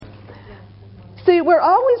see, we're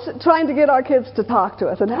always trying to get our kids to talk to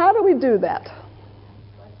us. And how do we do that?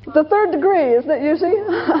 The third degree, isn't it usually?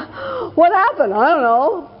 What happened? I don't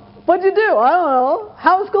know. What'd you do? I don't know.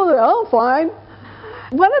 How was school? Oh, fine.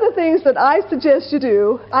 One of the things that I suggest you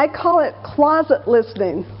do, I call it closet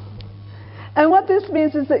listening. And what this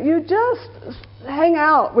means is that you just hang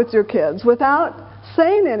out with your kids without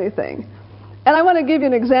saying anything. And I want to give you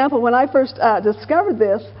an example. When I first discovered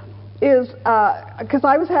this, is because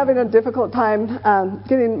I was having a difficult time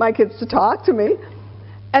getting my kids to talk to me,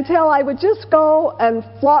 until I would just go and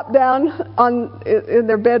flop down in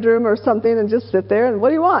their bedroom or something and just sit there and, what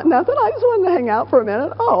do you want? Nothing. I just wanted to hang out for a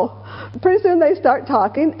minute. Oh, pretty soon they start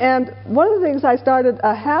talking. And one of the things I started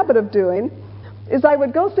a habit of doing is I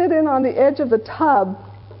would go sit in on the edge of the tub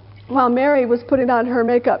while Mary was putting on her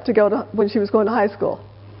makeup to go to when she was going to high school.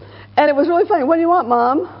 And it was really funny. What do you want,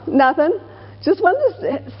 Mom? Nothing. Just wanted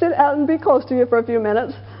to sit out and be close to you for a few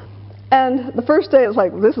minutes. And the first day, it was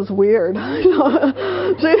like, this is weird.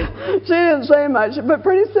 She didn't say much. But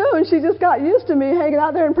pretty soon, she just got used to me hanging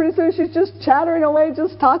out there. And pretty soon, she's just chattering away,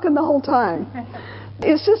 just talking the whole time.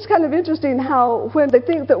 It's just kind of interesting how when they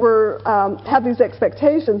think that we're have these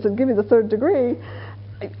expectations and give me the third degree,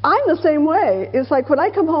 I'm the same way. It's like when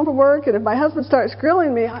I come home from work and if my husband starts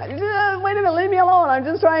grilling me, wait a minute, leave me alone. I'm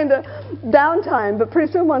just trying to downtime. But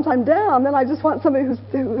pretty soon once I'm down, then I just want somebody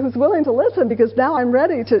who's willing to listen because now I'm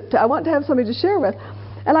ready I want to have somebody to share with.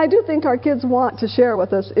 And I do think our kids want to share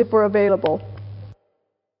with us if we're available.